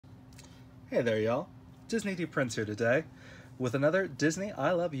Hey there, y'all. Disney D Prince here today with another Disney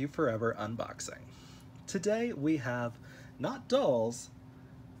I Love You Forever unboxing. Today we have not dolls,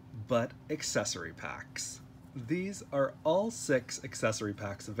 but accessory packs. These are all 6 accessory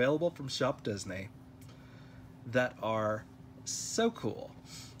packs available from Shop Disney that are so cool.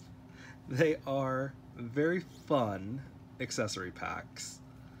 They are very fun accessory packs.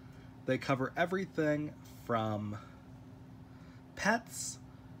 They cover everything from pets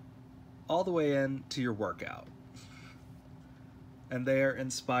all the way into your workout. And they are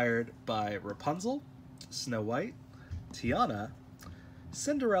inspired by Rapunzel, Snow White, Tiana,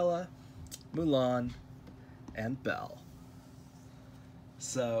 Cinderella, Mulan, and Belle.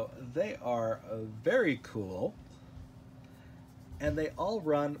 So they are very cool, and they all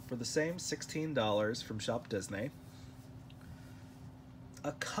run for the same $16 from Shop Disney.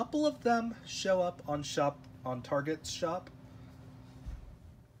 A couple of them show up on Target's shop,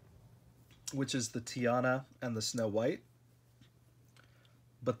 which is the Tiana and the Snow White,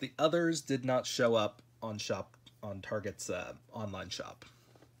 but the others did not show up on Target's online shop.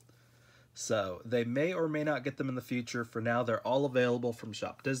 So they may or may not get them in the future. For now, they're all available from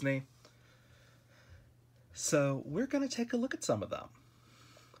Shop Disney. So we're going to take a look at some of them.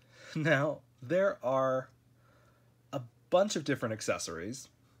 Now, there are a bunch of different accessories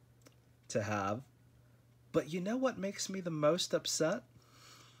to have, but you know what makes me the most upset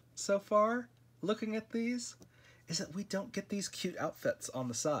so far, looking at these, is that we don't get these cute outfits on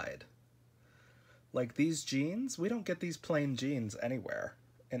the side. Like these jeans, we don't get these plain jeans anywhere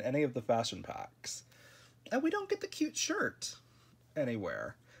in any of the fashion packs. And we don't get the cute shirt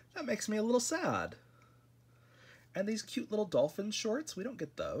anywhere. That makes me a little sad. And these cute little dolphin shorts, we don't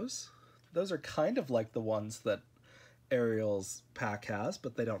get those. Those are kind of like the ones that Ariel's pack has,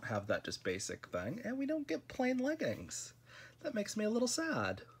 but they don't have that just basic thing. And we don't get plain leggings. That makes me a little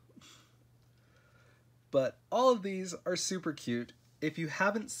sad. But all of these are super cute. If you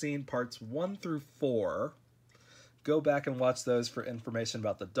haven't seen parts 1 through 4, go back and watch those for information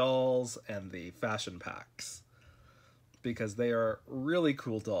about the dolls and the fashion packs, because they are really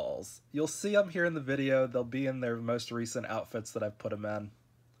cool dolls. You'll see them here in the video. They'll be in their most recent outfits that I've put them in.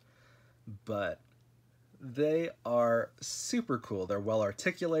 But they are super cool. They're well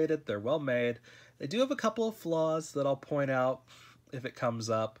articulated. They're well made. They do have a couple of flaws that I'll point out if it comes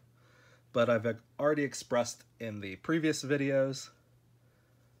up, but I've already expressed in the previous videos.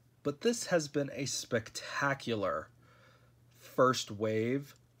 But this has been a spectacular first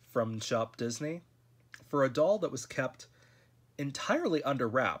wave from Shop Disney for a doll that was kept entirely under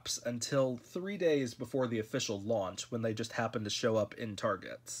wraps until 3 days before the official launch, when they just happened to show up in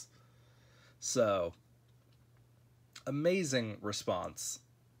Targets. So, amazing response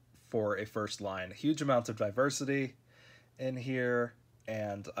for a first line. Huge amounts of diversity in here,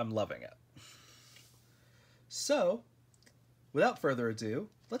 and I'm loving it. So, without further ado,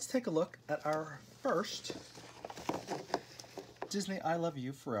 let's take a look at our first Disney I Love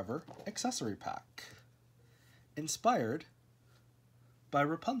You Forever accessory pack, inspired by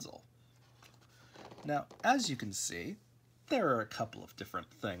Rapunzel. Now, as you can see, there are a couple of different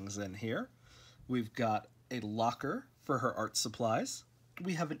things in here. We've got a locker for her art supplies.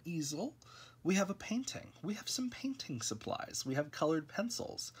 We have an easel. We have a painting. We have some painting supplies. We have colored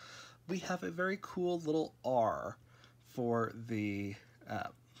pencils. We have a very cool little R for the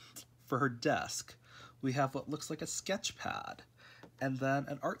for her desk. We have what looks like a sketch pad, and then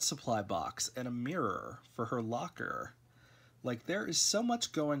an art supply box and a mirror for her locker. Like, there is so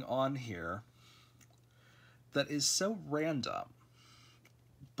much going on here that is so random,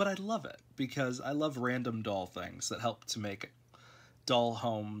 but I love it, because I love random doll things that help to make doll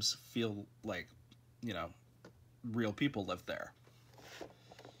homes feel like, you know, real people live there.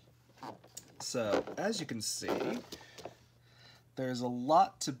 So, as you can see, there's a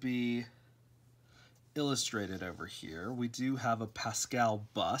lot to be illustrated over here. We do have a Pascal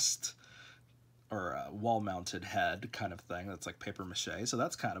bust, or a wall-mounted head kind of thing that's like paper mache, so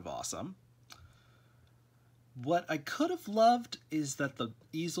that's kind of awesome. What I could have loved is that the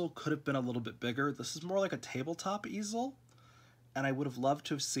easel could have been a little bit bigger. This is more like a tabletop easel, and I would have loved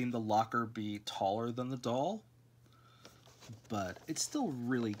to have seen the locker be taller than the doll, but it's still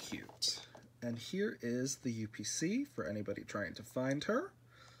really cute. And here is the UPC for anybody trying to find her.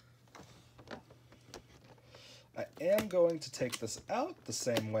 I am going to take this out the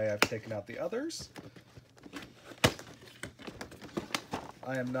same way I've taken out the others.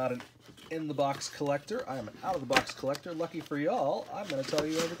 I am not an in-the-box collector. I am an out-of-the-box collector. Lucky for y'all, I'm going to tell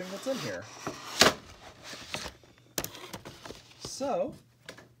you everything that's in here. So,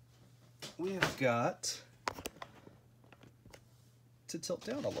 we've got to tilt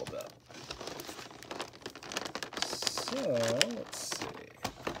down a little bit. So, let's see.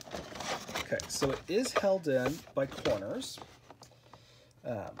 Okay, so it is held in by corners.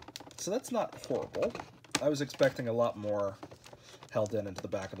 So that's not horrible. I was expecting a lot more held in into the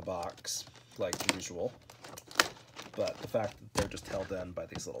back of the box, like usual. But the fact that they're just held in by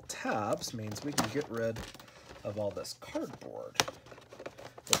these little tabs means we can get rid of all this cardboard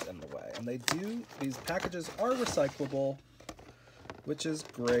that's in the way. And these packages are recyclable, which is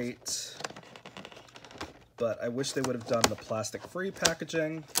great. But I wish they would have done the plastic-free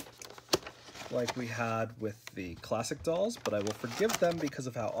packaging like we had with the classic dolls, but I will forgive them because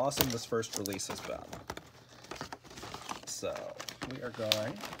of how awesome this first release has been. So we are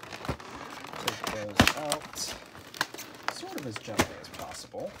going to take those out sort of as gently as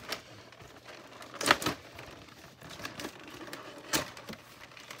possible.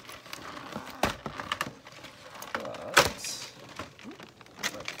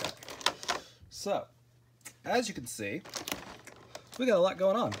 Okay. So, as you can see, we got a lot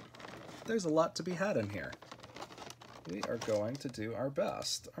going on. There's a lot to be had in here. We are going to do our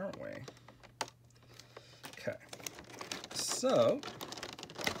best, aren't we? Okay. So,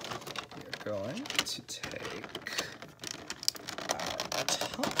 we are going to take our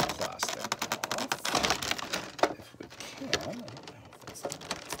top plastic off, if we can. I don't know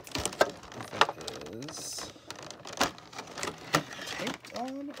if it is taped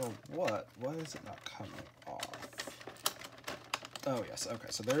on or what. Why is it not coming off? Oh yes, okay,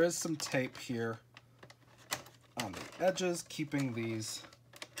 so there is some tape here on the edges, keeping these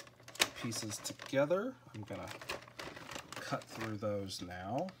pieces together. I'm gonna cut through those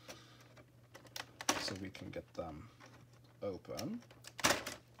now so we can get them open.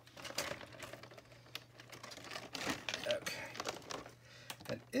 Okay.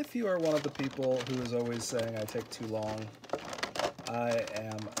 And if you are one of the people who is always saying I take too long, I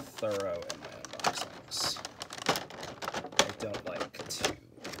am thorough in my unboxings. I don't like to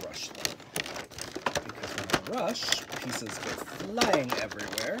rush them, because when I rush, pieces go flying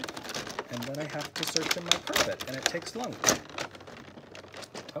everywhere, and then I have to search in my carpet, and it takes longer.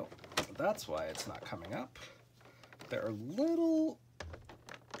 Oh, that's why it's not coming up. There are little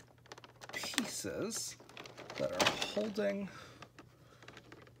pieces that are holding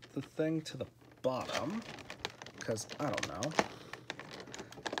the thing to the bottom, because, I don't know,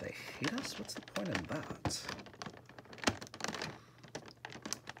 they hate us? What's the point in that?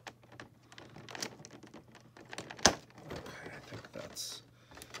 Okay, I think that's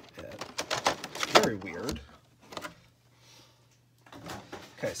it. Very weird.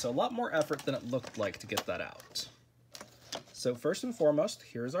 Okay, so a lot more effort than it looked like to get that out. So first and foremost,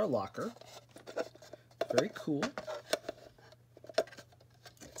 here's our locker. Very cool.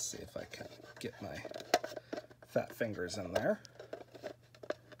 Let's see if I can get my fat fingers in there.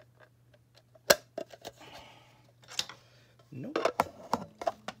 Nope.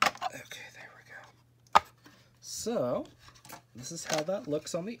 Okay, there we go. So, this is how that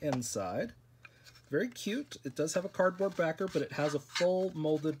looks on the inside. Very cute. It does have a cardboard backer, but it has a full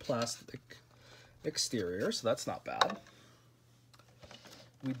molded plastic exterior, so that's not bad.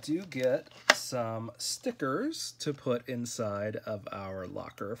 We do get some stickers to put inside of our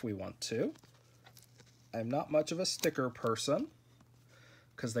locker if we want to. I'm not much of a sticker person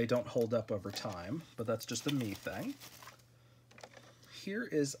because they don't hold up over time, but that's just a me thing. Here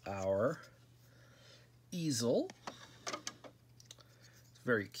is our easel. It's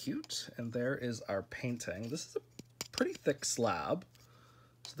very cute, and there is our painting. This is a pretty thick slab,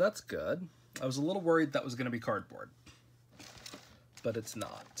 so that's good. I was a little worried that was going to be cardboard, but it's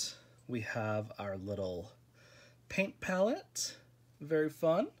not. We have our little paint palette. Very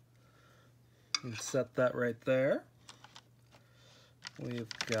fun. You can set that right there. We've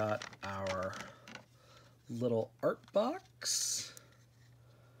got our little art box.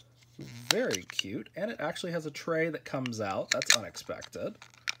 Very cute. And it actually has a tray that comes out. That's unexpected.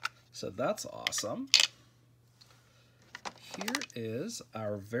 So that's awesome. Here is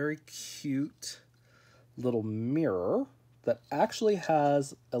our very cute little mirror that actually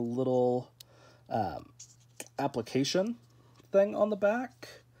has a little application thing on the back.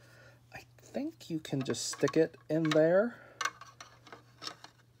 I think you can just stick it in there.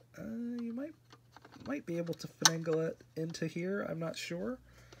 You might be able to finagle it into here. I'm not sure.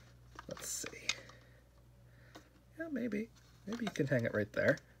 Let's see. Yeah, maybe. Maybe you can hang it right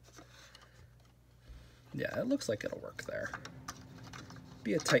there. Yeah, it looks like it'll work there.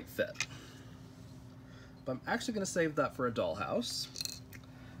 Be a tight fit. But I'm actually going to save that for a dollhouse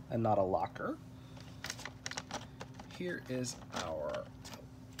and not a locker. Here is our,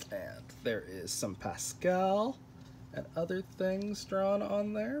 and there is some Pascal and other things drawn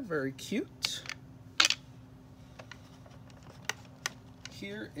on there. Very cute.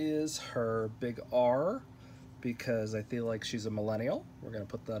 here is her big R, because I feel like she's a millennial. We're going to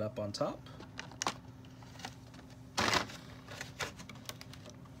put that up on top.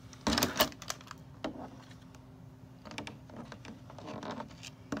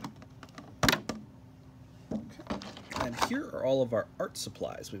 And here are all of our art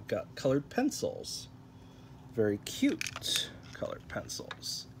supplies. We've got colored pencils, very cute colored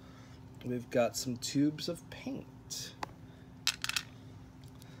pencils. We've got some tubes of paint.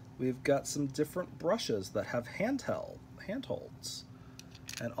 We've got some different brushes that have handholds.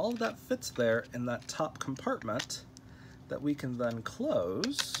 And all of that fits there in that top compartment that we can then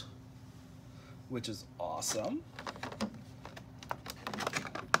close, which is awesome.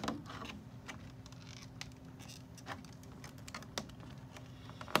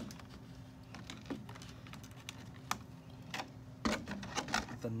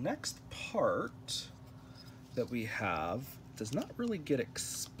 The next part that we have does not really get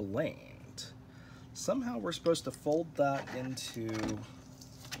explained. Somehow we're supposed to fold that into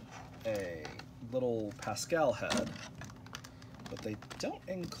a little Pascal head, but they don't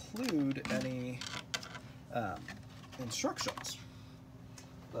include any instructions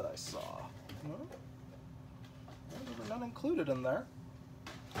that I saw. Well, there were none included in there.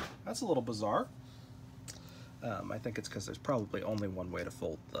 That's a little bizarre. I think it's because there's probably only one way to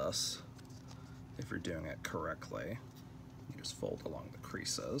fold this if you're doing it correctly. You just fold along the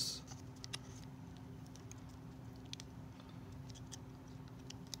creases.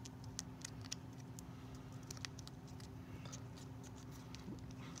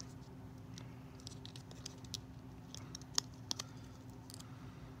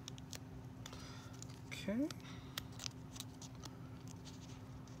 Okay.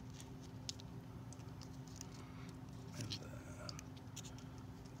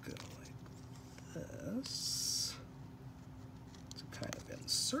 To kind of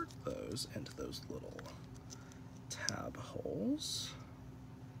insert those into those little tab holes.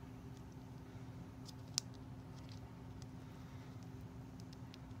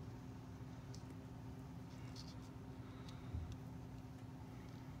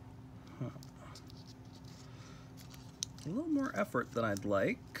 A little more effort than I'd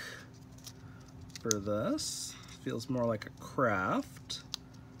like for this. Feels more like a craft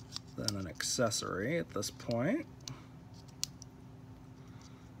than an accessory at this point.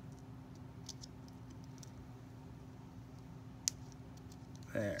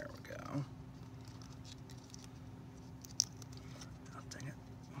 There we go. Oh, dang it.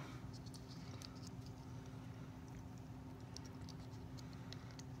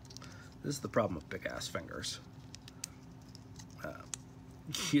 This is the problem with big ass fingers.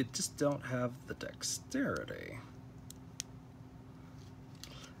 You just don't have the dexterity.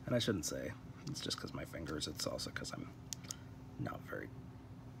 And I shouldn't say it's just because my fingers, it's also because I'm not very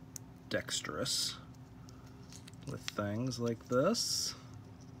dexterous with things like this.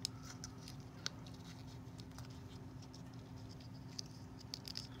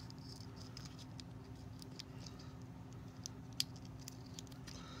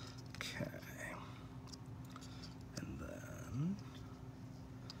 Okay. And then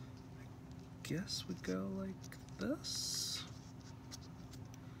I guess we go like this.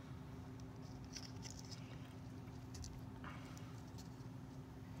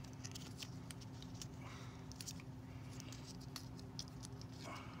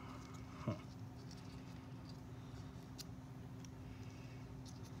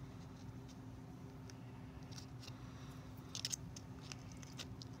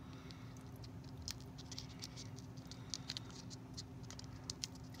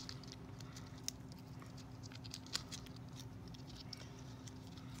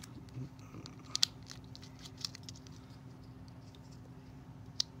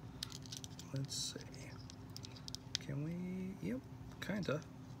 Let's see. Can we? Yep, kinda.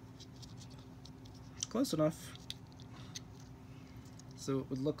 Close enough. So it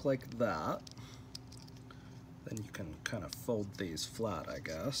would look like that. Then you can kind of fold these flat, I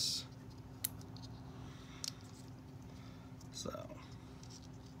guess. So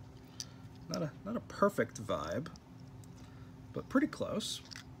not a perfect vibe, but pretty close.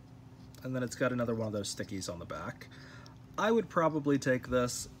 And then it's got another one of those stickies on the back. I would probably take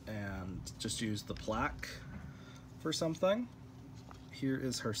this and just use the plaque for something. Here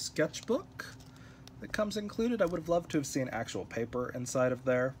is her sketchbook that comes included. I would have loved to have seen actual paper inside of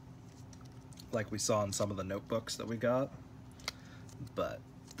there, like we saw in some of the notebooks that we got, but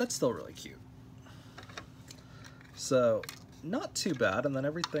that's still really cute. So not too bad, and then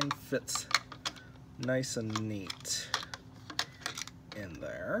everything fits nice and neat in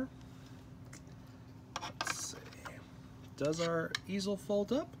there. Let's see. Does our easel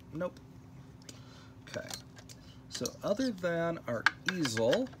fold up? Nope. Okay. So other than our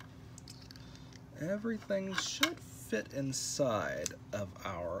easel, everything should fit inside of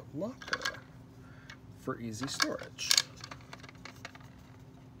our locker for easy storage.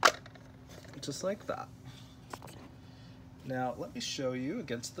 Just like that. Now let me show you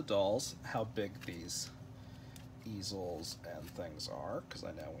against the dolls how big these easels and things are, because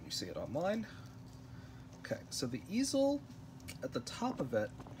I know when you see it online. Okay, so the easel at the top of it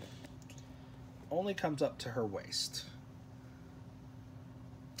only comes up to her waist.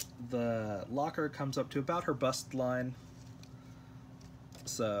 The locker comes up to about her bust line,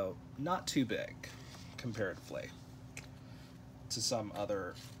 so not too big comparatively to some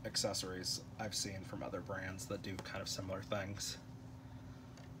other accessories I've seen from other brands that do kind of similar things.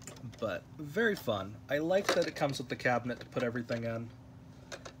 But very fun. I like that it comes with the cabinet to put everything in.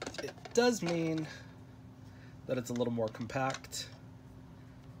 It does mean that it's a little more compact.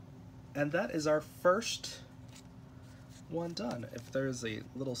 And that is our first one done. If there's a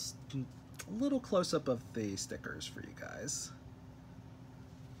little close-up of the stickers for you guys.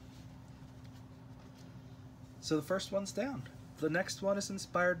 So the first one's down. The next one is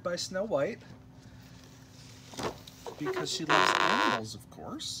inspired by Snow White, because she loves animals, of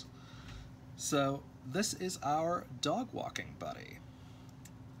course. So this is our dog walking buddy.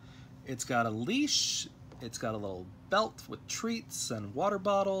 It's got a leash, it's got a little belt with treats and water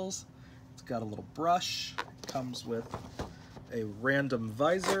bottles, it's got a little brush, it comes with a random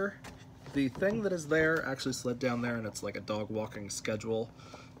visor. The thing that is there actually slid down there, and it's like a dog walking schedule.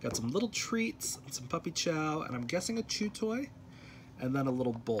 Got some little treats, and some puppy chow, and I'm guessing a chew toy, and then a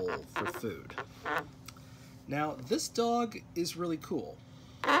little bowl for food. Now, this dog is really cool.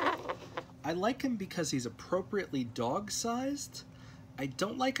 I like him because he's appropriately dog-sized. I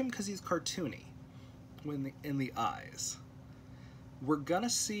don't like him because he's cartoony in the eyes. We're gonna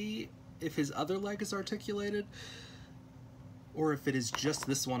see if his other leg is articulated, or if it is just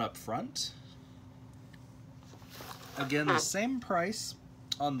this one up front. Again, the same price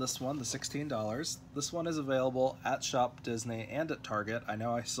on this one, the $16. This one is available at Shop Disney and at Target. I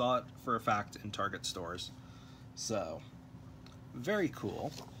know I saw it for a fact in Target stores. So, very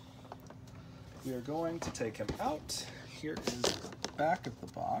cool. We are going to take him out. Here is the back of the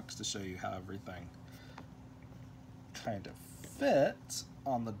box to show you how everything kind of fits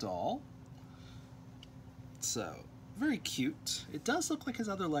on the doll. So, very cute. It does look like his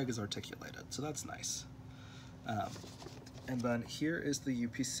other leg is articulated, so that's nice. And then here is the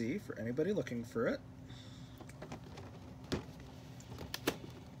UPC for anybody looking for it.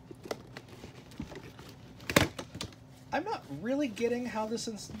 I'm not really getting how this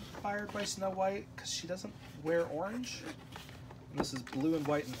is inspired by Snow White, because she doesn't wear orange. And this is blue and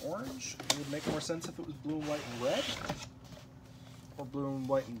white and orange. It would make more sense if it was blue and white and red, or blue and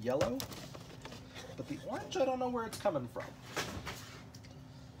white and yellow. But the orange, I don't know where it's coming from.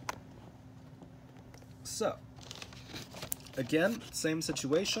 So, again, same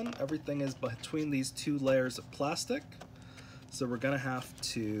situation. Everything is between these two layers of plastic. So we're gonna have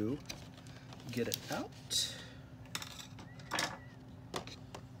to get it out.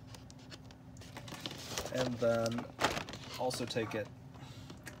 And then also take it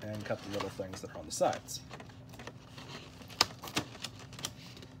and cut the little things that are on the sides.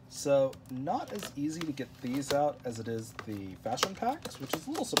 So not as easy to get these out as it is the fashion packs, which is a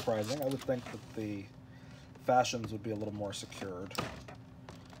little surprising. I would think that the fashions would be a little more secured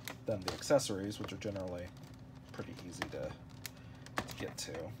than the accessories, which are generally pretty easy to get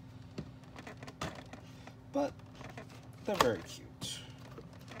to. But they're very cute.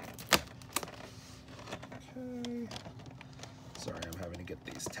 Okay. Sorry, I'm having to get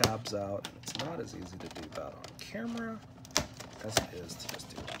these tabs out, and it's not as easy to do that on camera as it is to just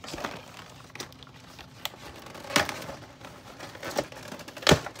do it on the side.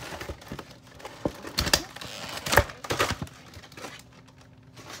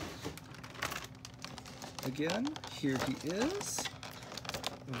 Again, here he is.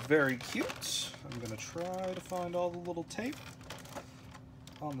 Very cute. I'm going to try to find all the little tape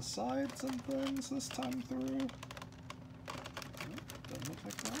on the sides and things this time through. Doesn't look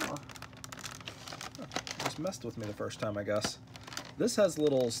like there are. Just messed with me the first time, I guess. This has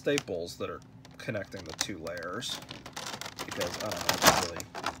little staples that are connecting the two layers, because I don't know,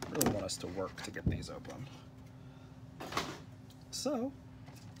 I really want us to work to get these open. So,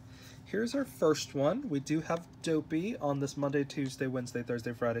 here's our first one. We do have Dopey on this Monday, Tuesday, Wednesday,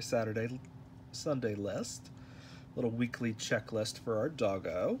 Thursday, Friday, Saturday, Sunday list. Little weekly checklist for our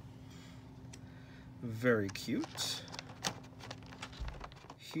doggo. Very cute.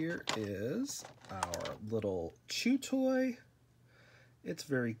 here is our little chew toy. It's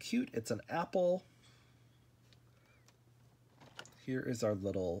very cute. It's an apple. Here is our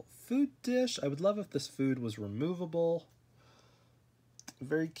little food dish. I would love if this food was removable.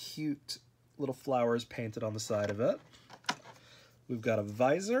 Very cute little flowers painted on the side of it. We've got a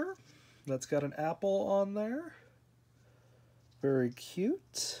visor that's got an apple on there. Very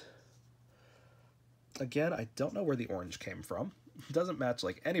cute. Again, I don't know where the orange came from. It doesn't match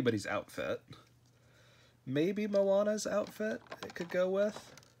like anybody's outfit. Maybe Moana's outfit it could go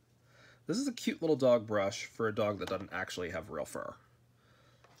with. This is a cute little dog brush for a dog that doesn't actually have real fur.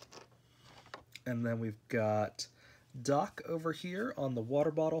 And then we've got Doc over here on the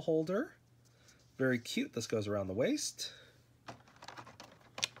water bottle holder. Very cute. This goes around the waist.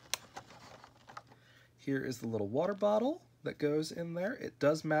 Here is the little water bottle that goes in there. It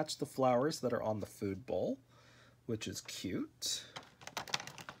does match the flowers that are on the food bowl, which is cute.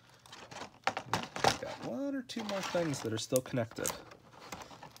 We've got one or two more things that are still connected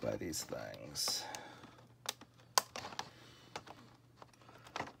by these things.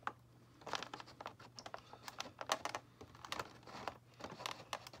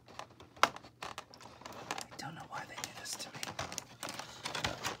 I don't know why they do this to me.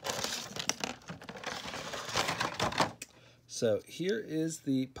 So here is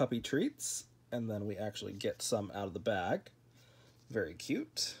the puppy treats, and then we actually get some out of the bag. Very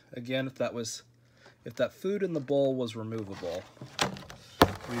cute. Again, if that food in the bowl was removable,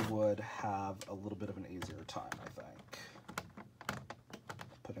 we would have a little bit of an easier time, I think,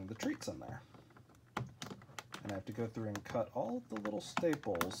 putting the treats in there. And I have to go through and cut all of the little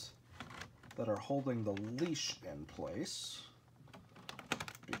staples that are holding the leash in place,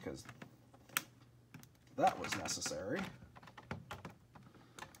 because that was necessary.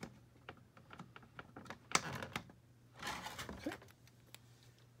 Okay.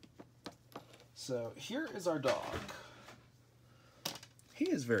 So here is our dog. He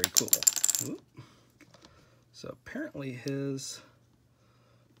is very cool. Oop. So apparently his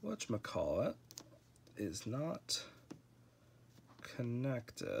whatchamacallit is not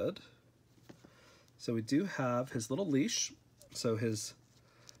connected. So we do have his little leash. So his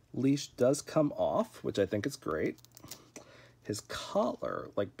leash does come off, which I think is great. His collar,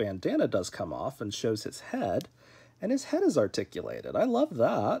 like bandana, does come off and shows his head, and his head is articulated. I love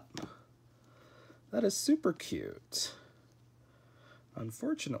that. That is super cute.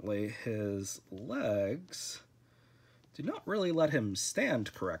 Unfortunately, his legs do not really let him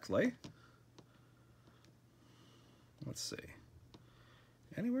stand correctly. Let's see.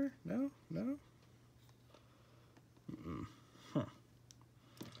 Anywhere? No? No? Huh.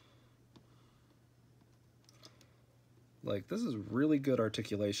 Like, this is really good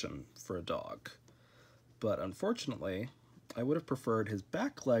articulation for a dog. But unfortunately, I would have preferred his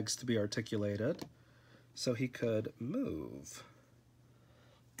back legs to be articulated so he could move.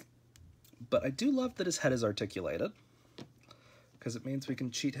 But I do love that his head is articulated, because it means we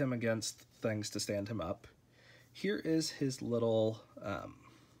can cheat him against things to stand him up. Here is his little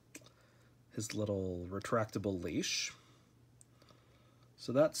retractable leash.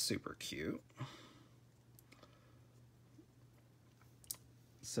 So that's super cute.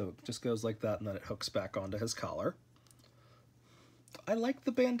 So it just goes like that, and then it hooks back onto his collar. I like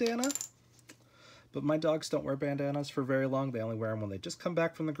the bandana, but my dogs don't wear bandanas for very long. They only wear them when they just come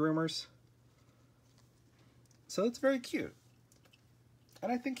back from the groomers. So it's very cute.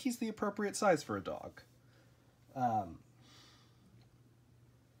 And I think he's the appropriate size for a dog. Oh,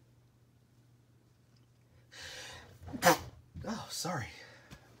 sorry.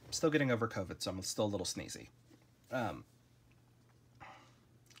 I'm still getting over COVID, so I'm still a little sneezy.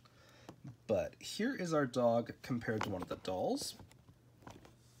 But here is our dog compared to one of the dolls.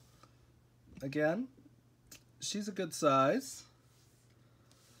 Again, she's a good size.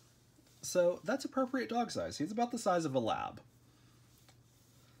 So that's appropriate dog size. He's about the size of a lab.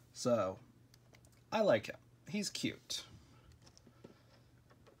 So I like him. He's cute.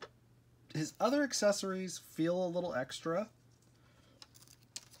 His other accessories feel a little extra,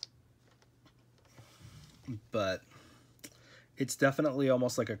 but it's definitely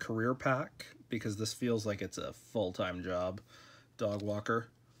almost like a career pack, because this feels like it's a full-time job dog walker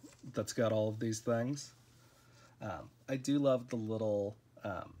that's got all of these things. I do love the little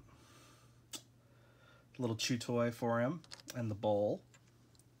chew toy for him and the bowl.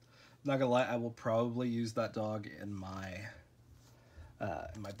 Not gonna lie, I will probably use that dog in my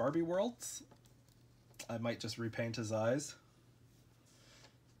Barbie worlds. I might just repaint his eyes.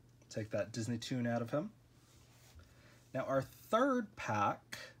 Take that Disney tune out of him. Now our third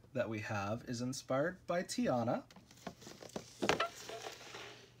pack that we have is inspired by Tiana.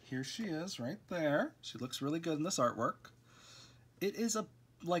 here she is right there. She looks really good in this artwork. It is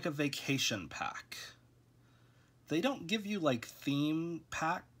like a vacation pack. They don't give you like theme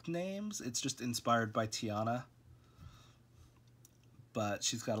pack names. It's just inspired by Tiana. But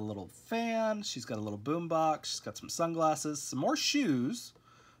she's got a little fan, she's got a little boombox, she's got some sunglasses, some more shoes,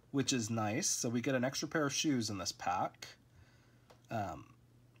 which is nice. So we get an extra pair of shoes in this pack.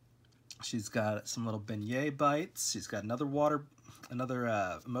 She's got some little beignet bites. She's got another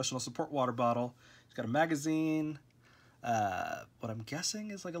emotional support water bottle. She's got a magazine. What I'm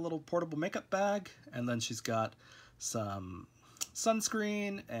guessing is like a little portable makeup bag. And then she's got some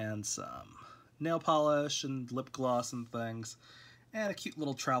sunscreen and some nail polish and lip gloss and things. And a cute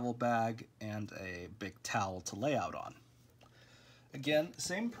little travel bag and a big towel to lay out on. Again,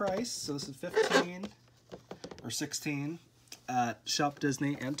 same price. So this is $15 or $16 at Shop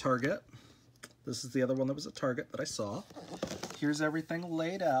Disney and Target. This is the other one that was at Target that I saw. Here's everything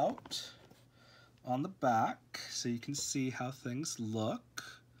laid out on the back so you can see how things look.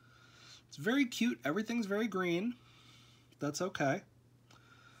 It's very cute. Everything's very green. That's okay.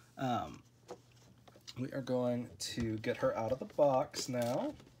 We are going to get her out of the box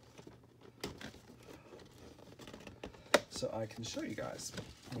now so I can show you guys.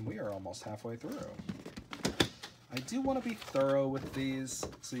 And we are almost halfway through. I do want to be thorough with these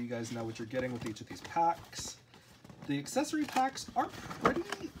so you guys know what you're getting with each of these packs. The accessory packs are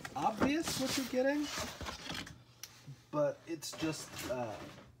pretty obvious what you're getting, but it's just,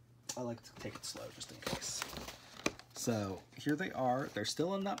 I like to take it slow just in case. So here they are. They're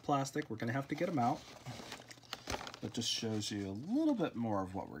still in that plastic. We're going to have to get them out. That just shows you a little bit more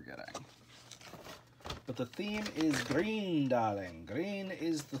of what we're getting. But the theme is green, darling. Green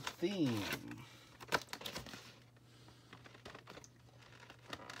is the theme.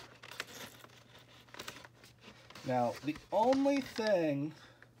 Now, the only thing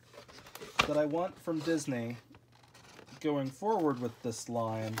that I want from Disney going forward with this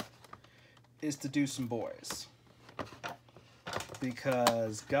line is to do some boys.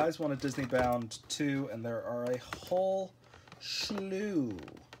 Because guys want a Disney Bound too, and there are a whole slew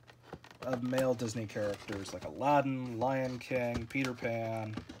of male Disney characters like Aladdin, Lion King, Peter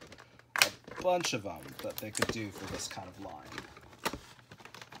Pan, a bunch of them that they could do for this kind of line.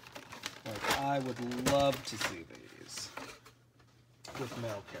 Like, I would love to see these with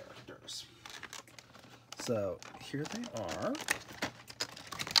male characters. So here they are.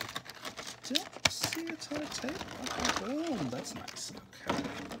 Don't see a ton of tape. Okay, boom, that's nice. Okay.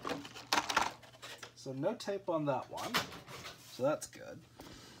 So no tape on that one. So that's good.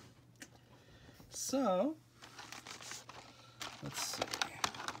 So let's see.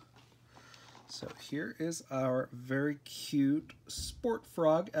 So here is our very cute Sport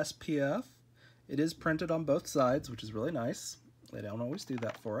Frog SPF. It is printed on both sides, which is really nice. They don't always do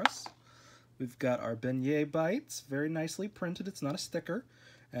that for us. We've got our beignet bites, very nicely printed. It's not a sticker.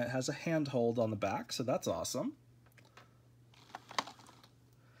 And it has a handhold on the back, so that's awesome.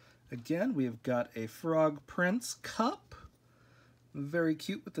 Again, we've got a Frog Prince cup. Very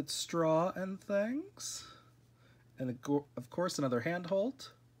cute with its straw and things. And of course, another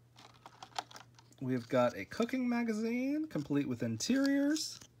handhold. We've got a cooking magazine, complete with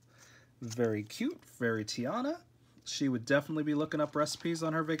interiors. Very cute, very Tiana. She would definitely be looking up recipes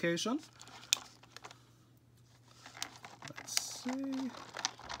on her vacation. Let's see.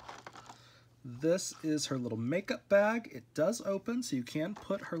 This is her little makeup bag. It does open, so you can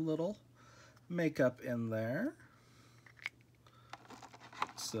put her little makeup in there.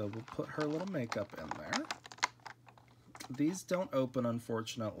 So we'll put her little makeup in there. These don't open,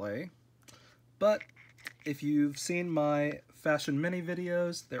 unfortunately. But if you've seen my fashion mini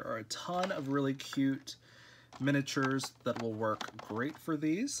videos, there are a ton of really cute miniatures that will work great for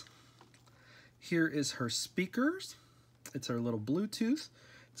these. Here is her speakers. It's her little Bluetooth.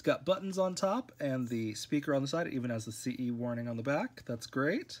 It's got buttons on top and the speaker on the side. It even has the CE warning on the back. That's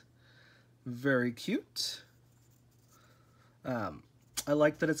great. Very cute. I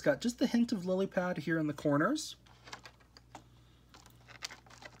like that it's got just a hint of lily pad here in the corners.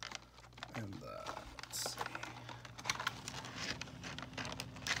 And let's see.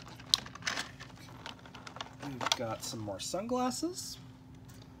 We've got some more sunglasses.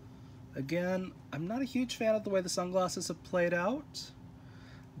 Again, I'm not a huge fan of the way the sunglasses have played out,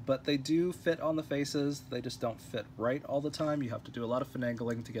 but they do fit on the faces. They just don't fit right all the time. You have to do a lot of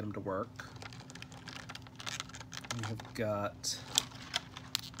finagling to get them to work. We have got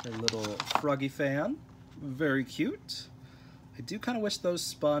a little froggy fan. Very cute. I do kind of wish those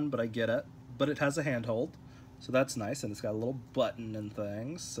spun, but I get it. But it has a handhold, so that's nice, and it's got a little button and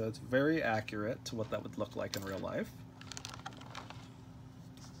things, so it's very accurate to what that would look like in real life.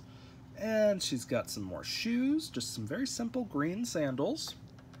 And she's got some more shoes, just some very simple green sandals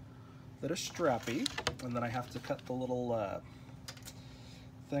that are strappy. And then I have to cut the little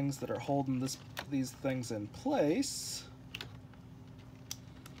things that are holding these things in place.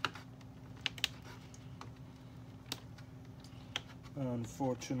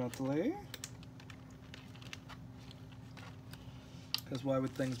 Unfortunately. Because why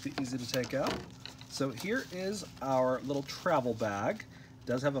would things be easy to take out? So here is our little travel bag. It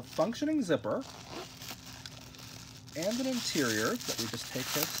does have a functioning zipper and an interior that we just take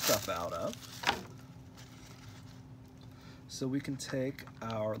our stuff out of. So we can take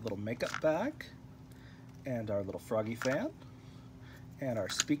our little makeup bag and our little froggy fan and our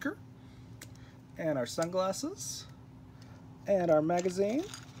speaker and our sunglasses and our magazine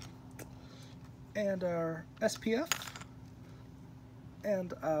and our SPF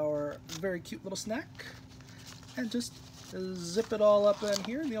and our very cute little snack, and just zip it all up in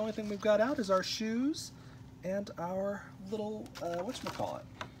here. And the only thing we've got out is our shoes and our little, whatchamacallit,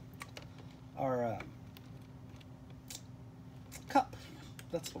 our cup.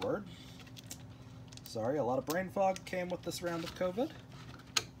 That's the word. Sorry, a lot of brain fog came with this round of COVID.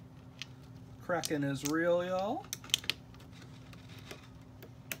 Cracking is real, y'all.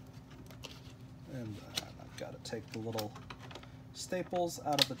 And I've got to take the little staples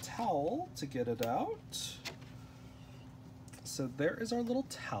out of the towel to get it out. So there is our little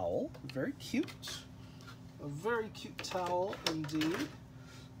towel. Very cute. A very cute towel indeed.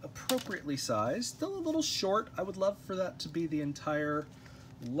 Appropriately sized. Still a little short. I would love for that to be the entire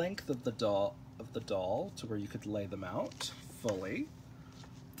length of the doll to where you could lay them out fully.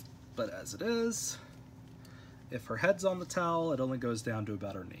 But as it is, if her head's on the towel, it only goes down to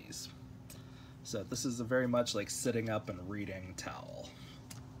about her knees. So this is a very much like sitting up and reading towel.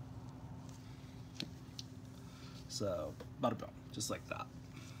 So bada boom, just like that.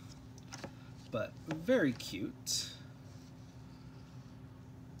 But very cute.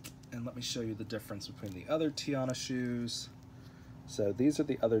 And let me show you the difference between the other Tiana shoes. So these are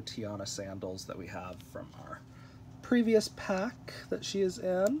the other Tiana sandals that we have from our previous pack that she is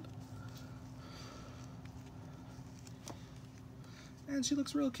in. And she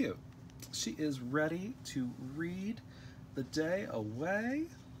looks real cute. She is ready to read the day away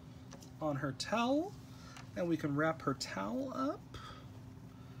on her towel, and we can wrap her towel up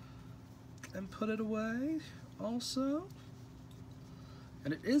and put it away also.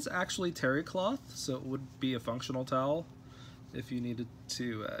 And it is actually terry cloth, so it would be a functional towel if you needed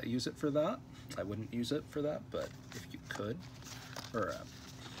to use it for that. I wouldn't use it for that, but if you could, or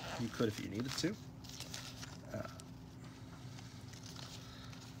you could if you needed to.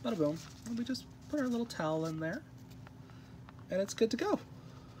 Bada boom, and we just put our little towel in there, and it's good to go.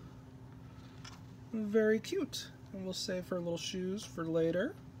 Very cute. And we'll save her little shoes for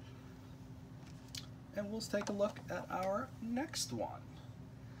later. And we'll take a look at our next one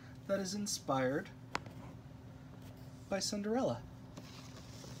that is inspired by Cinderella.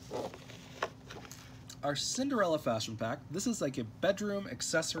 Our Cinderella fashion pack. This is like a bedroom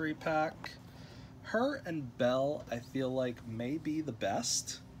accessory pack. Her and Belle, I feel like, may be the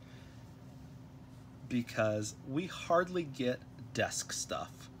best because we hardly get desk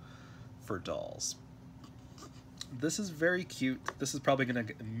stuff for dolls. This is very cute. This is probably going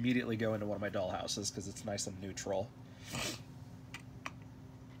to immediately go into one of my doll houses because it's nice and neutral.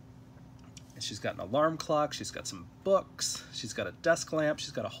 And she's got an alarm clock. She's got some books. She's got a desk lamp.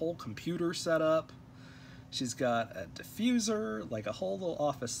 She's got a whole computer set up. She's got a diffuser, like a whole little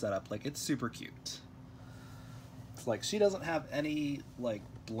office setup. Like, it's super cute. It's like she doesn't have any like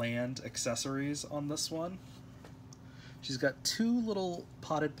bland accessories on this one. She's got two little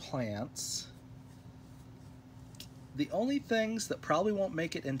potted plants. The only things that probably won't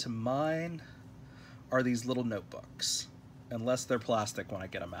make it into mine are these little notebooks, unless they're plastic when I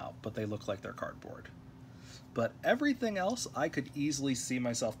get them out, but they look like they're cardboard. But everything else I could easily see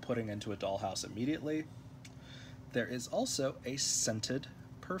myself putting into a dollhouse immediately. There is also a scented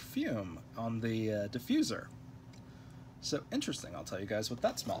perfume on the diffuser. So interesting, I'll tell you guys what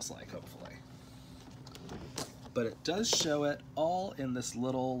that smells like, hopefully. But it does show it all in this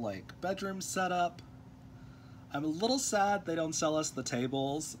little like bedroom setup. I'm a little sad they don't sell us the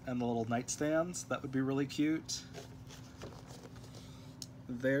tables and the little nightstands. That would be really cute.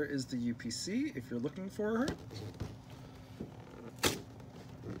 There is the UPC if you're looking for her. And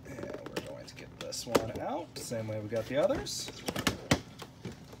we're going to get this one out, same way we got the others.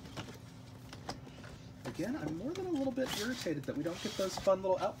 Again, I'm more than a little bit irritated that we don't get those fun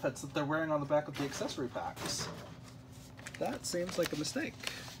little outfits that they're wearing on the back of the accessory packs. That seems like a mistake,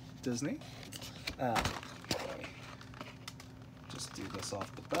 Disney. Just just do this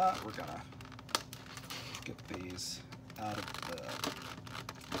off the bat. We're gonna get these out of the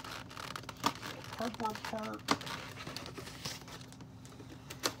little cardboard part.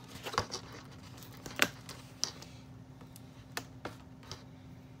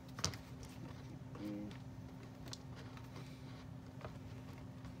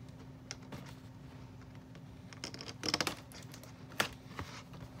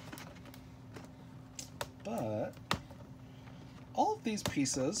 But all of these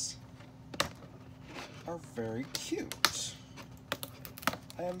pieces are very cute.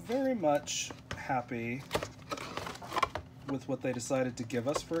 I am very much happy with what they decided to give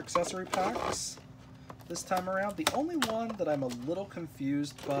us for accessory packs this time around. The only one that I'm a little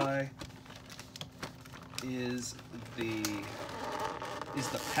confused by is the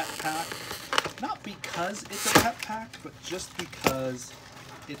pet pack. Not because it's a pet pack, but just because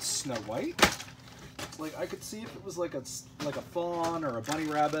it's Snow White. Like, I could see if it was like a fawn or a bunny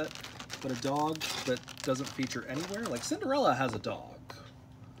rabbit, but a dog that doesn't feature anywhere. Like, Cinderella has a dog,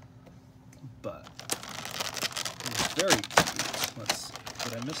 but it's very cute.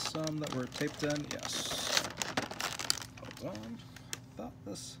 Did I miss some that were taped in? Yes. Hold on. I thought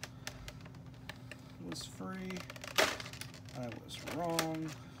this was free. I was wrong.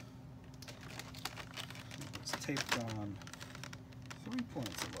 It's taped on 3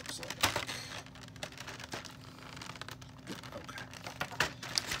 points, it looks like.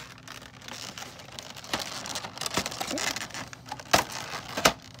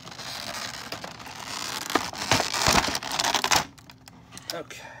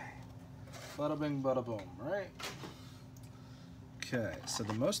 Okay, bada bing, bada boom, right? Okay, so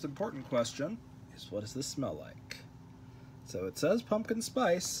the most important question is, what does this smell like? So it says pumpkin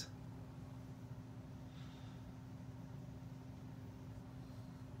spice.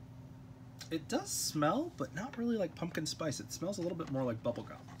 It does smell, but not really like pumpkin spice. It smells a little bit more like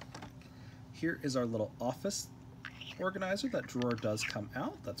bubblegum. Here is our little office organizer. That drawer does come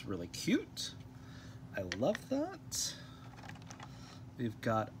out. That's really cute. I love that. We've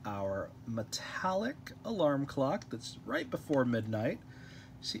got our metallic alarm clock that's right before midnight.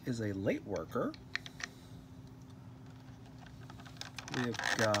 She is a late worker. We've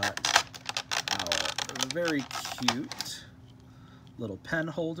got our very cute little pen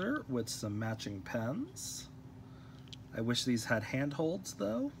holder with some matching pens. I wish these had handholds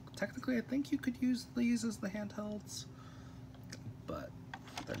though. Technically, I think you could use these as the handhelds, but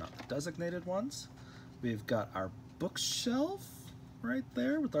they're not the designated ones. We've got our bookshelf right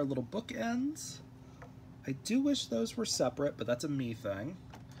there with our little bookends. I do wish those were separate, but that's a me thing,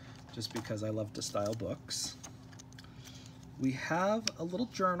 just because I love to style books. We have a little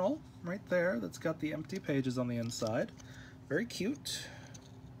journal right there that's got the empty pages on the inside. Very cute.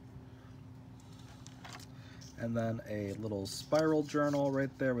 And then a little spiral journal right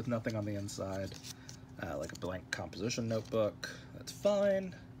there with nothing on the inside, like a blank composition notebook. That's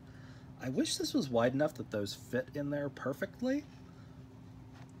fine. I wish this was wide enough that those fit in there perfectly,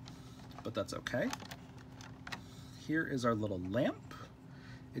 but that's okay. Here is our little lamp.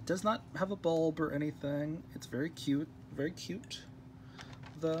 It does not have a bulb or anything. It's very cute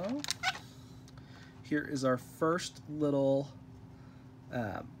though. Here is our first little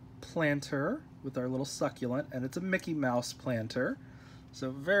planter with our little succulent, and it's a Mickey Mouse planter.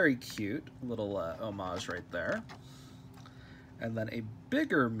 So very cute little homage right there. And then a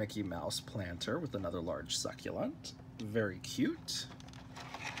bigger Mickey Mouse planter with another large succulent. Very cute.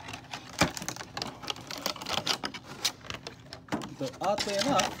 Though oddly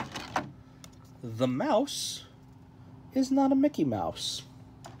enough, the mouse is not a Mickey Mouse.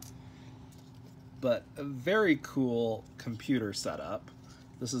 But a very cool computer setup.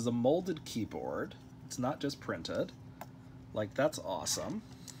 This is a molded keyboard. It's not just printed. Like, that's awesome.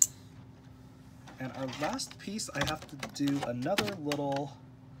 And our last piece, I have to do another little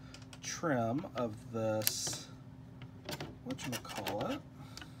trim of this, whatchamacallit,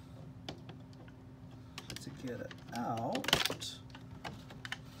 to get it out,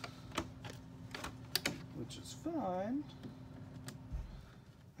 which is fine.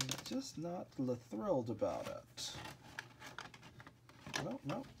 I'm just not thrilled about it.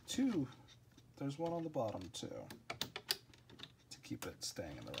 No, two. There's one on the bottom too, to keep it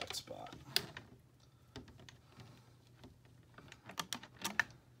staying in the right spot.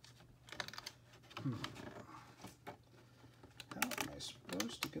 How am I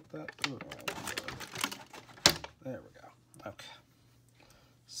supposed to get that through? There we go. Okay.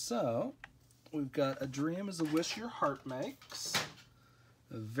 So, we've got A Dream is a Wish Your Heart Makes.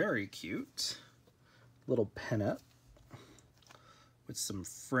 Very cute. Little pennant with some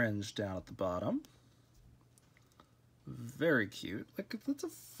fringe down at the bottom. Very cute. Like, that's a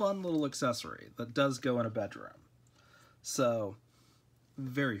fun little accessory that does go in a bedroom. So,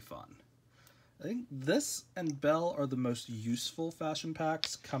 very fun. I think this and Belle are the most useful fashion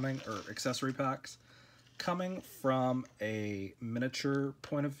packs coming, or accessory packs, coming from a miniature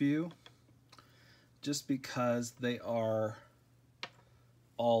point of view, just because they are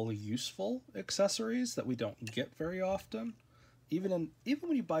all useful accessories that we don't get very often. Even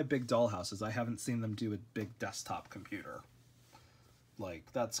when you buy big dollhouses, I haven't seen them do a big desktop computer. Like,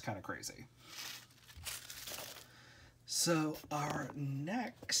 that's kind of crazy. So our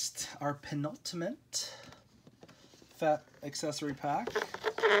penultimate fat accessory pack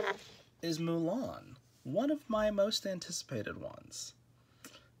is Mulan, one of my most anticipated ones,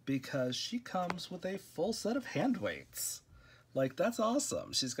 because she comes with a full set of hand weights. Like, that's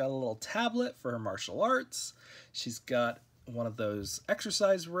awesome. She's got a little tablet for her martial arts. She's got one of those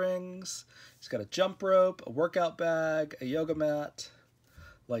exercise rings. She's got a jump rope, a workout bag, a yoga mat.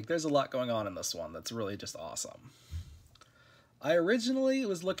 Like, there's a lot going on in this one that's really just awesome. I originally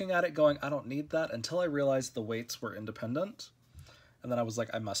was looking at it going, I don't need that, until I realized the weights were independent. And then I was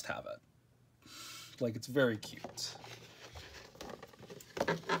like, I must have it. Like, it's very cute.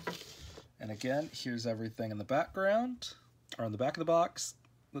 And again, here's everything in the background, or in the back of the box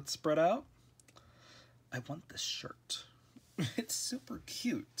that's spread out. I want this shirt. It's super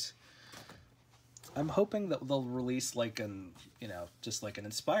cute. I'm hoping that they'll release like an, just like an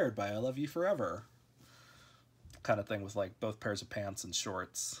inspired by ILY 4Ever kind of thing with like both pairs of pants and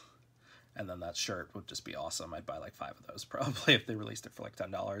shorts. And then that shirt would just be awesome. I'd buy like 5 of those probably if they released it for like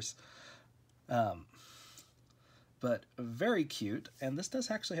 $10. But very cute. And this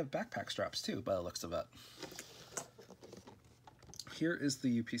does actually have backpack straps too, by the looks of it. Here is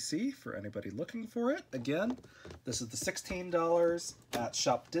the UPC for anybody looking for it. Again, this is the $16 at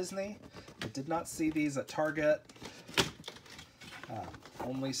Shop Disney. I did not see these at Target.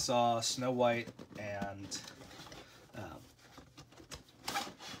 Only saw Snow White and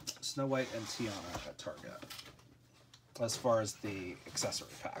Tiana at Target as far as the accessory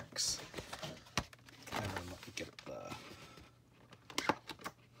packs. And then let me get the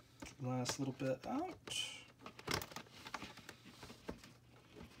last little bit out.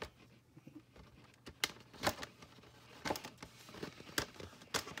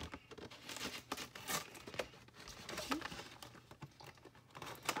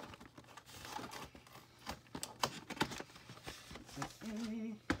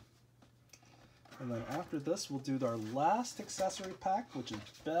 And then after this, we'll do our last accessory pack, which is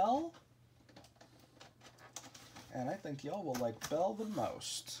Belle. And I think y'all will like Belle the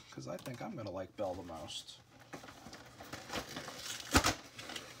most, because I think I'm going to like Belle the most.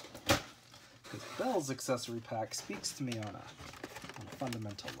 Because Belle's accessory pack speaks to me on a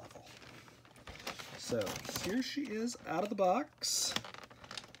fundamental level. So here she is out of the box.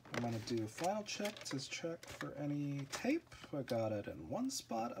 I'm going to do a final check to check for any tape. I got it in one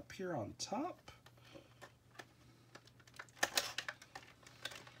spot up here on top.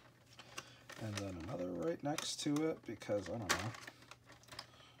 And then another right next to it because, I don't know.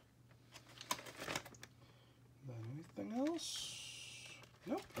 Then anything else?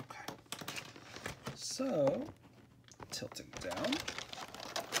 Nope, okay. So, tilting down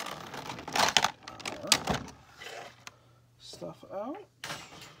our stuff out.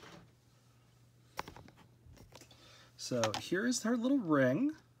 So here is her little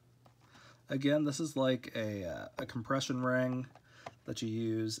ring. Again, this is like a compression ring that you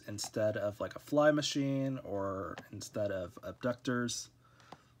use instead of like a fly machine or instead of abductors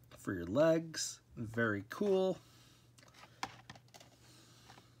for your legs. Very cool.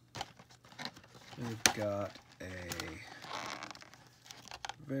 We've got a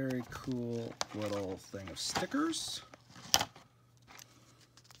very cool little thing of stickers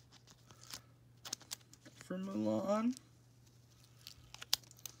for Mulan.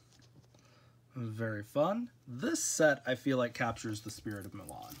 Very fun. This set, I feel like, captures the spirit of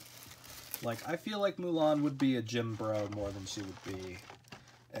Mulan. Like, I feel like Mulan would be a gym bro more than she would be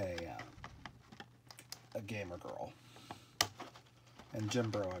a gamer girl. And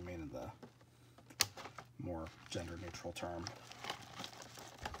gym bro, I mean in the more gender-neutral term.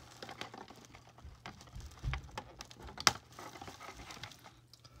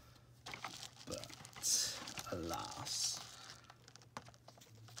 But, alas.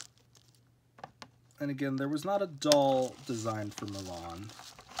 And again, there was not a doll designed for Mulan,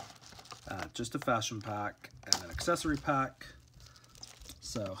 just a fashion pack and an accessory pack.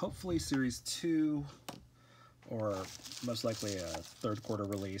 So hopefully Series 2, or most likely a third quarter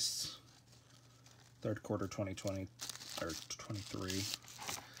release, third quarter 2020 or 23,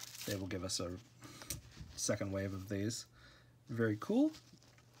 they will give us a second wave of these. Very cool.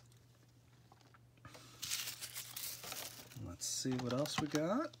 Let's see what else we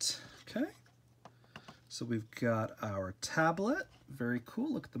got. Okay. So we've got our tablet. Very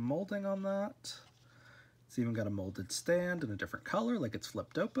cool. Look at the molding on that. It's even got a molded stand in a different color, like it's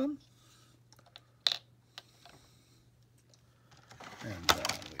flipped open. And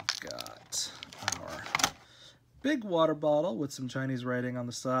then we've got our big water bottle with some Chinese writing on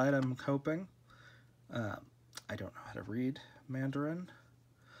the side, I'm hoping. I don't know how to read Mandarin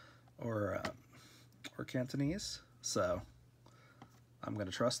or Cantonese, so I'm going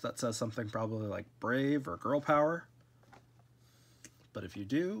to trust that says something probably like brave or girl power. But if you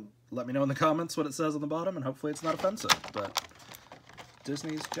do, let me know in the comments what it says on the bottom, and hopefully it's not offensive. But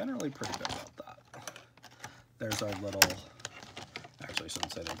Disney's generally pretty good about that. There's our little... Actually, I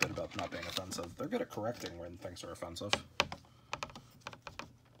shouldn't say they're good about not being offensive. They're good at correcting when things are offensive.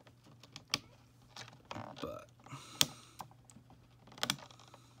 But...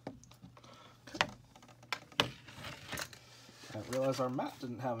 okay. I didn't realize our mat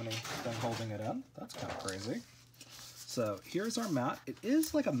didn't have anything holding it in. That's kind of crazy. So here's our mat. It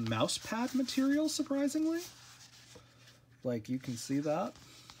is like a mouse pad material, surprisingly. Like, you can see that.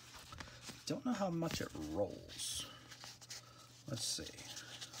 Don't know how much it rolls. Let's see.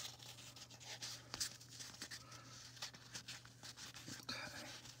 Okay.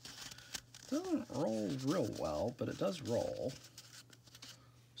 Doesn't roll real well, but it does roll.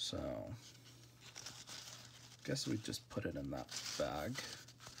 So, guess we just put it in that bag,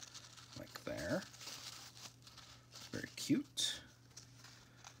 like there. Very cute.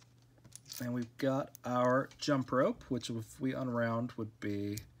 And we've got our jump rope, which if we unround would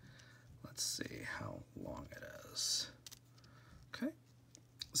be, let's see how long it is. Okay,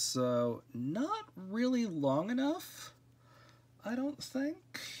 so not really long enough, I don't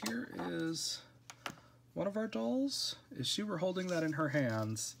think. Here is one of our dolls. If she were holding that in her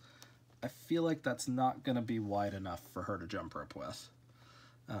hands, I feel like that's not gonna be wide enough for her to jump rope with.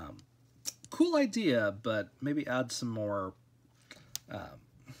 Cool idea, but maybe add some more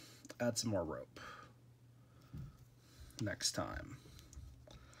rope next time.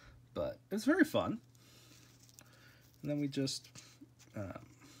 But it was very fun. And then we just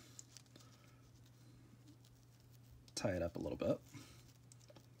tie it up a little bit.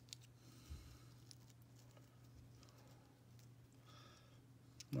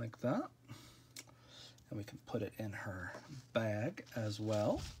 Like that. And we can put it in her bag as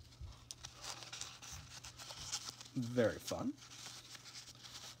well. Very fun.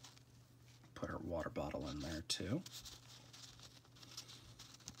 Put her water bottle in there too.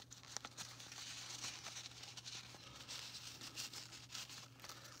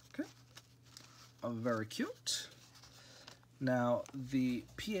 Okay. Very cute. Now, the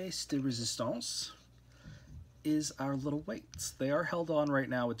pièce de résistance is our little weights. They are held on right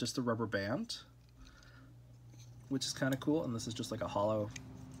now with just a rubber band, which is kind of cool, and this is just like a hollow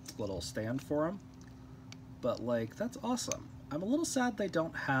little stand for them. But like, that's awesome. I'm a little sad they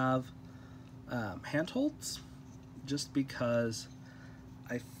don't have handholds, just because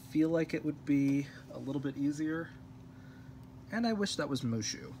I feel like it would be a little bit easier. And I wish that was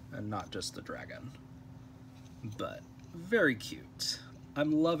Mushu and not just the dragon. But very cute.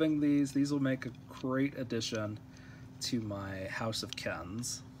 I'm loving these. These will make a great addition to my House of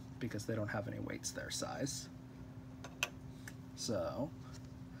Kens because they don't have any weights their size. So,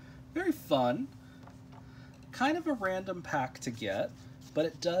 very fun. Kind of a random pack to get, but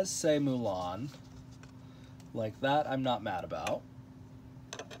it does say Mulan. Like that, I'm not mad about.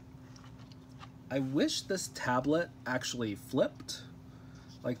 I wish this tablet actually flipped.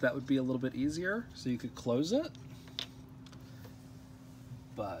 Like that would be a little bit easier, so you could close it.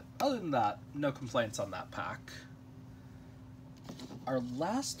 But other than that, no complaints on that pack. Our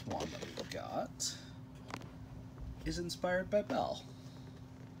last one that we've got is inspired by Belle.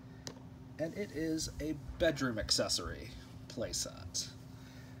 And it is a bedroom accessory playset.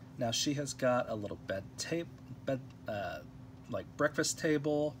 Now she has got a little like breakfast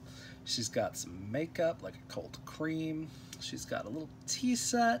table. She's got some makeup, like a cold cream. She's got a little tea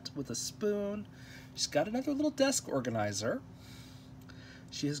set with a spoon. She's got another little desk organizer.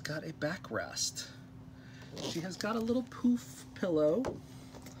 She has got a backrest. She has got a little poof pillow.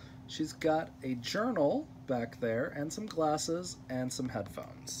 She's got a journal back there and some glasses and some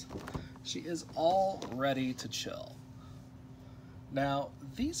headphones. She is all ready to chill. Now,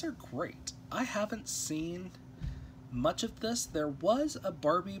 these are great. I haven't seen much of this. There was a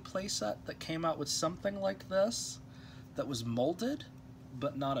Barbie playset that came out with something like this that was molded,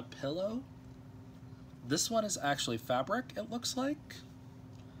 but not a pillow. This one is actually fabric, it looks like.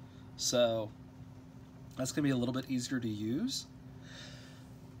 So, That's going to be a little bit easier to use.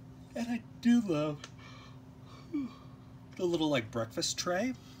 And I do love the little like breakfast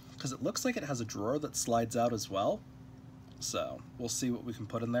tray, because it looks like it has a drawer that slides out as well. So we'll see what we can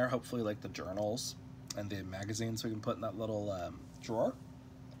put in there. Hopefully like the journals and the magazines we can put in that little drawer.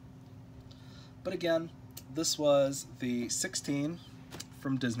 But again, this was the 16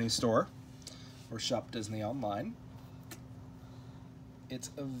 from Disney Store, or Shop Disney online. It's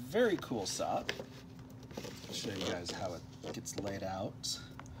a very cool set. I'll show you guys how it gets laid out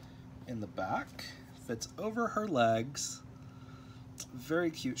in the back. Fits over her legs. Very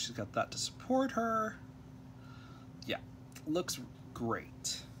cute. She's got that to support her. Yeah, looks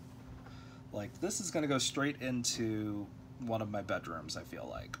great. Like, this is going to go straight into one of my bedrooms, I feel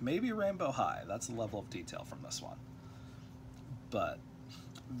like. Maybe rainbow high. That's the level of detail from this one. But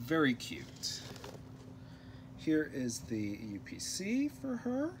very cute. Here is the UPC for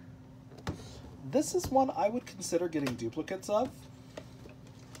her. This is one I would consider getting duplicates of.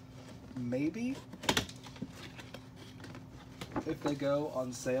 Maybe. If they go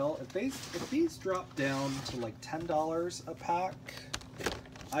on sale. If these drop down to like $10 a pack,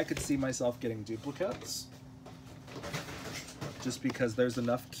 I could see myself getting duplicates. Just because there's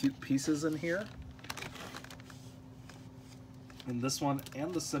enough cute pieces in here. In this one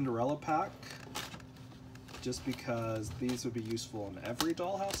and the Cinderella pack. Just because these would be useful in every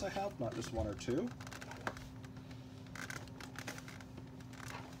dollhouse I have, not just one or two.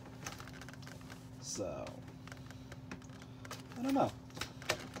 So, I don't know.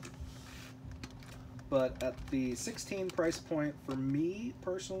 But at the 16 price point, for me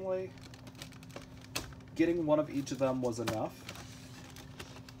personally, getting one of each of them was enough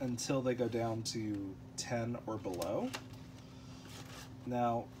until they go down to 10 or below.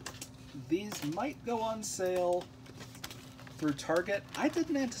 Now, these might go on sale through Target. I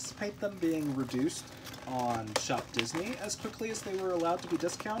didn't anticipate them being reduced on Shop Disney as quickly as they were allowed to be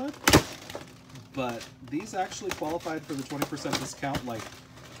discounted, but these actually qualified for the 20% discount like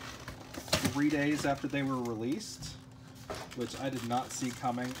 3 days after they were released, which I did not see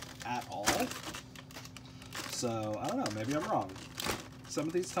coming at all. So, I don't know, maybe I'm wrong. Some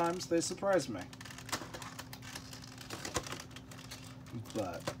of these times they surprise me.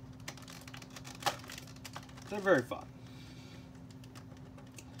 But they're very fun.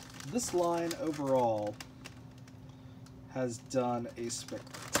 This line overall has done a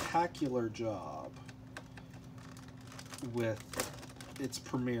spectacular job with its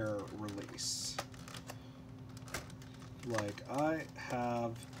premiere release. Like, I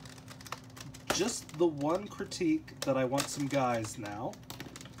have just the one critique that I want some guys now,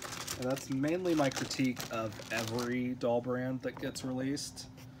 and that's mainly my critique of every doll brand that gets released,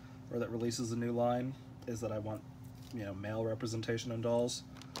 or that releases a new line, is that I want, you know, male representation in dolls.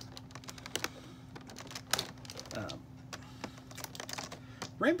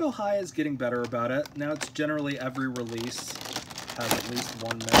 Rainbow High is getting better about it. Now it's generally every release has at least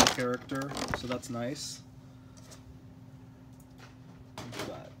one male character, so that's nice.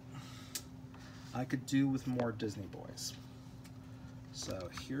 But I could do with more Disney boys. So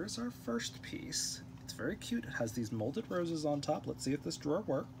here's our first piece. It's very cute. It has these molded roses on top. Let's see if this drawer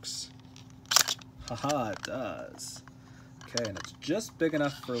works. Haha, it does. Okay, and it's just big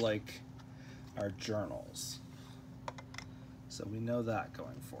enough for like our journals. So we know that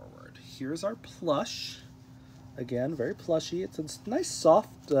going forward. Here's our plush. Again, very plushy. It's a nice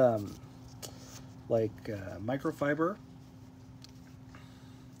soft, microfiber.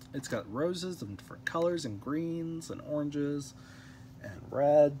 It's got roses and different colors and greens and oranges and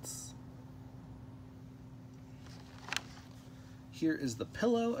reds. Here is the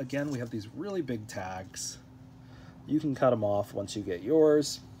pillow. Again, we have these really big tags. You can cut them off once you get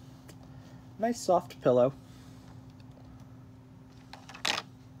yours. Nice soft pillow.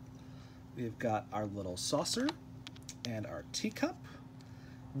 We've got our little saucer and our teacup.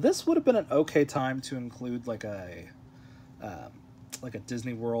 This would have been an okay time to include like a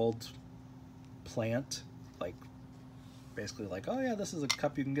Disney World plant, like basically like, oh yeah, this is a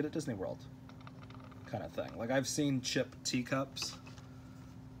cup you can get at Disney World kind of thing. Like, I've seen chip teacups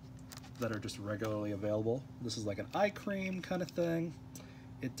that are just regularly available. This is like an eye cream kind of thing.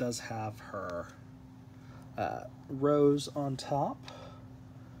 It does have her rose on top.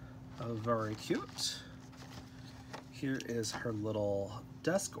 Oh, very cute. Here is her little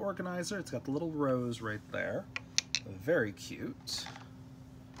desk organizer. It's got the little rose right there. Very cute.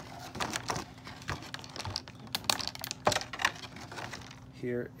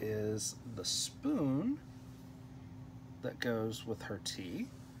 Here is the spoon that goes with her tea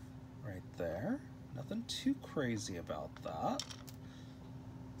right there. Nothing too crazy about that.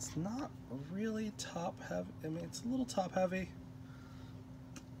 It's not really top heavy. I mean, it's a little top heavy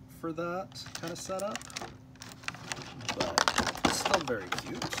for that kind of setup, but it's still very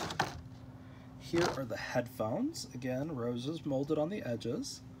cute. Here are the headphones. Again, roses molded on the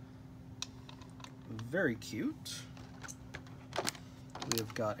edges. Very cute. We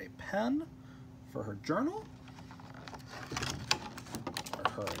have got a pen for her journal,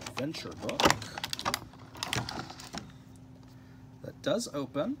 or her adventure book. That does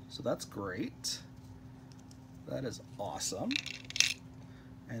open, so that's great. That is awesome.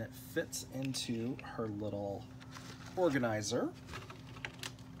 And it fits into her little organizer.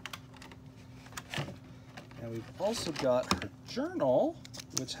 And we've also got her journal,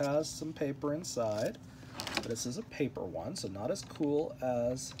 which has some paper inside, but this is a paper one, so not as cool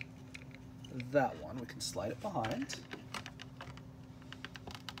as that one. We can slide it behind.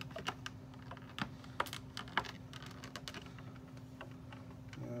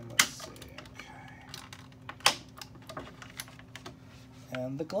 And let's see, okay.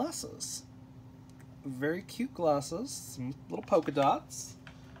 And the glasses. Very cute glasses, some little polka dots.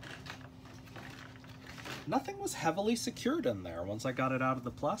 Nothing was heavily secured in there once I got it out of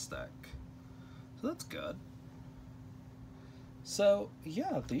the plastic. So that's good. So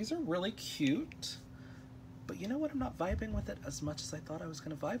yeah, these are really cute. But you know what? I'm not vibing with it as much as I thought I was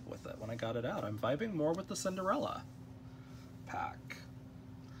going to vibe with it when I got it out. I'm vibing more with the Cinderella pack.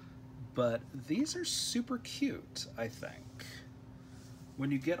 But these are super cute, I think.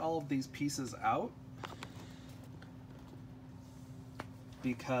 When you get all of these pieces out,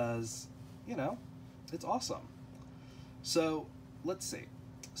 because, you know, it's awesome. So let's see.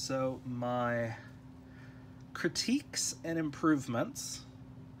 So my critiques and improvements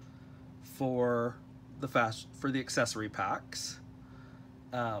for the accessory packs.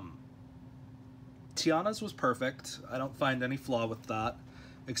 Tiana's was perfect. I don't find any flaw with that,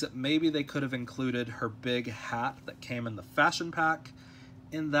 except maybe they could have included her big hat that came in the fashion pack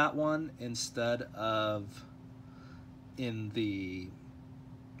in that one instead of in the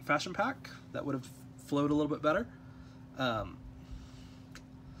fashion pack. That would have flowed a little bit better.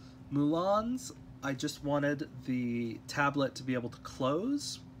 Mulan's, I just wanted the tablet to be able to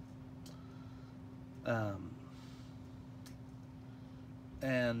close.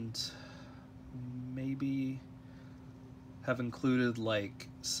 And maybe have included like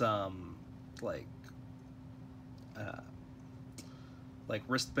some like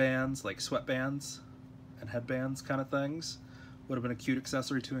wristbands, like sweatbands and headbands kind of things. Would have been a cute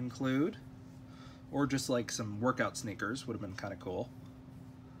accessory to include. Or just like some workout sneakers would have been kind of cool.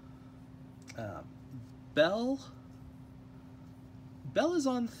 Belle is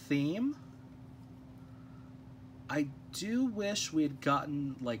on theme. I do wish we had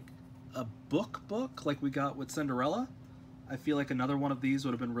gotten like a book like we got with Cinderella. I feel like another one of these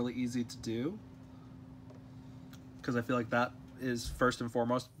would have been really easy to do, because I feel like that is first and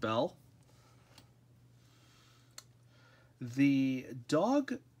foremost Belle. The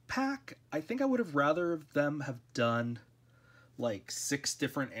dog pack, I think I would have rather them have done like 6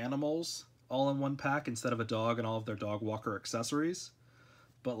 different animals all in one pack instead of a dog and all of their dog walker accessories.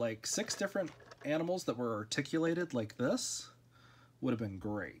 But like 6 different animals that were articulated like this would have been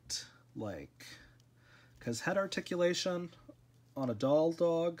great. Like, because head articulation on a doll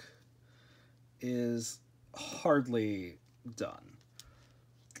dog is hardly done.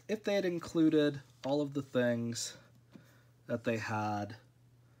 If they had included all of the things that they had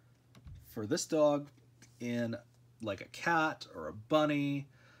for this dog in like a cat or a bunny,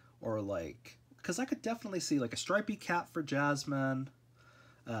 or like, because I could definitely see like a stripy cat for Jasmine,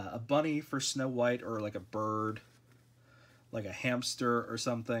 a bunny for Snow White, or like a bird, like a hamster or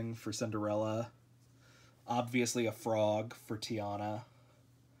something for Cinderella, obviously a frog for Tiana,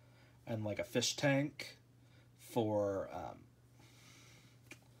 and like a fish tank for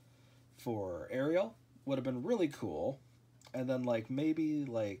Ariel would have been really cool. And then like maybe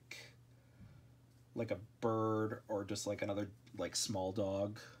like a bird or just like another like small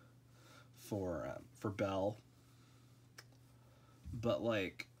dog for Belle. But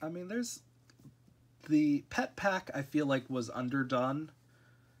like, I mean, there's the pet pack, I feel like was underdone.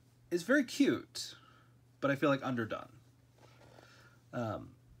 Is very cute, but I feel like underdone. And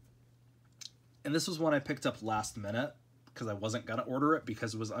this was one I picked up last minute because I wasn't gonna order it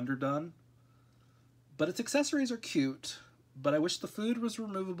because it was underdone. But its accessories are cute, but I wish the food was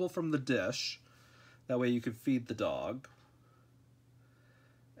removable from the dish. That way you could feed the dog.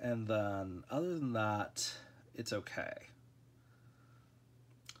 And then, other than that, it's okay.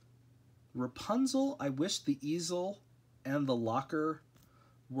 Rapunzel, I wish the easel and the locker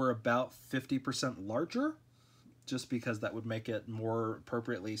were about 50% larger. just because that would make it more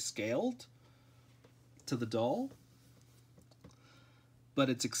appropriately scaled to the doll. But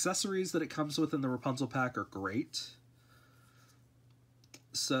its accessories that it comes with in the Rapunzel pack are great.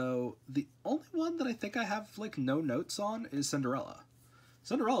 So the only one that I think I have like no notes on is Cinderella.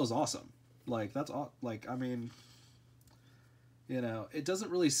 Cinderella is awesome. Like that's all. Like I mean, you know, it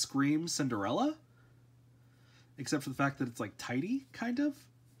doesn't really scream Cinderella, except for the fact that it's like tidy, kind of.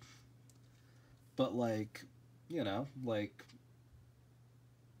 But like, you know, like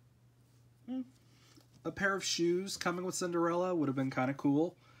a pair of shoes coming with Cinderella would have been kind of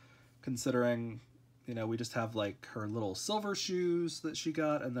cool, considering, you know, we just have like her little silver shoes that she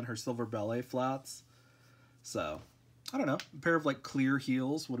got and then her silver ballet flats. So, I don't know, a pair of like clear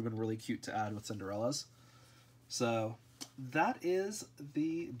heels would have been really cute to add with Cinderella's. So, that is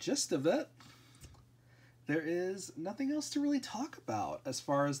the gist of it. There is nothing else to really talk about as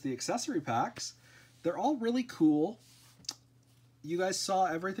far as the accessory packs. They're all really cool. You guys saw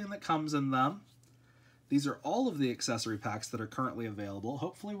everything that comes in them. These are all of the accessory packs that are currently available.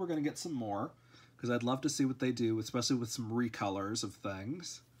 Hopefully we're going to get some more, because I'd love to see what they do, especially with some recolors of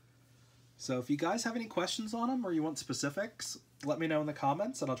things. So if you guys have any questions on them or you want specifics, let me know in the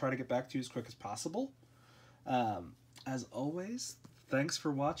comments and I'll try to get back to you as quick as possible. As always, thanks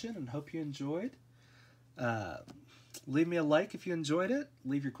for watching and hope you enjoyed. Leave me a like if you enjoyed it.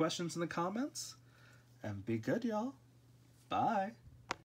 Leave your questions in the comments. And be good, y'all. Bye.